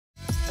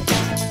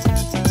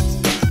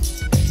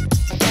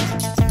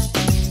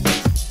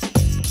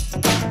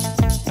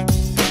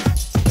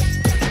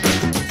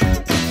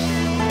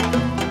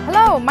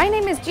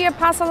Gia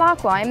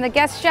Pasalacqua. I'm the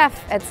guest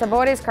chef at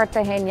Sabores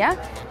Cartagena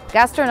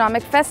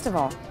Gastronomic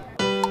Festival.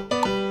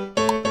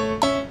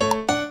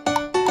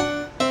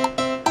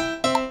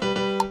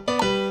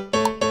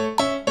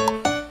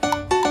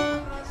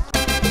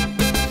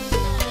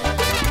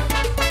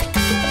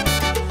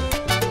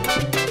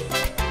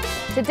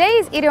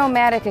 Today's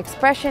idiomatic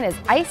expression is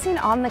icing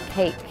on the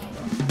cake.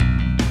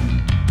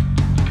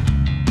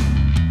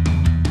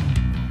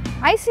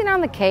 Icing on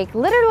the cake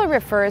literally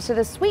refers to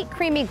the sweet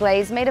creamy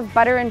glaze made of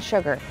butter and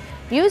sugar,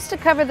 used to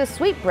cover the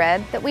sweet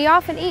bread that we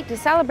often eat to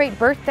celebrate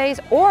birthdays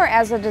or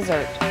as a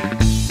dessert.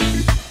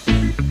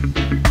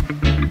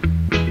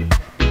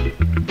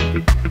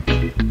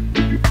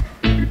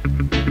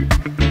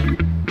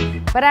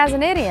 But as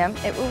an idiom,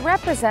 it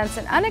represents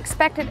an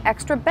unexpected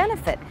extra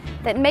benefit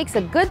that makes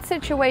a good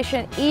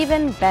situation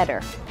even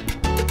better.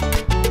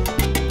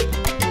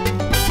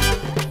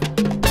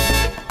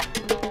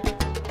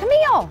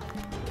 Camille!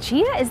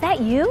 Gia, is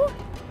that you?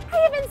 I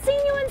haven't seen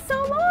you in so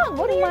long.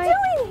 What are you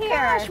doing here?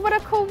 Gosh, what a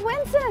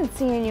coincidence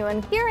seeing you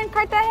here in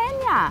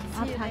Cartagena.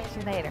 I'll talk to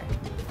you later.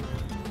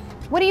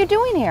 What are you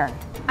doing here?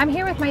 I'm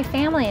here with my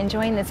family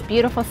enjoying this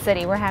beautiful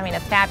city. We're having a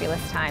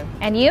fabulous time.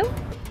 And you?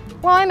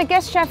 Well, I'm a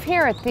guest chef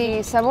here at the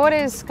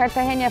Sabores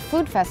Cartagena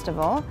Food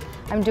Festival.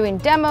 I'm doing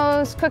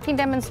demos, cooking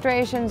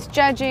demonstrations,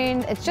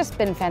 judging. It's just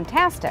been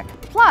fantastic.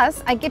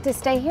 Plus, I get to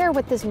stay here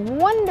with this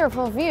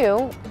wonderful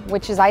view,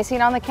 which is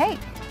icing on the cake.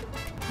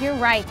 You're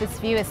right, this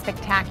view is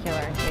spectacular,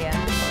 Gia.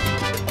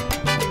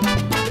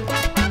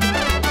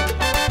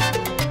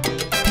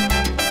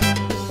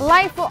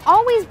 Life will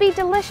always be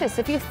delicious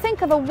if you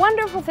think of the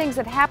wonderful things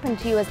that happen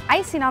to you as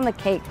icing on the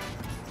cake.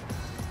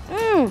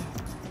 Mmm,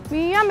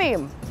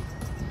 yummy.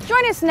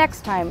 Join us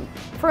next time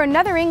for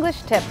another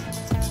English tip.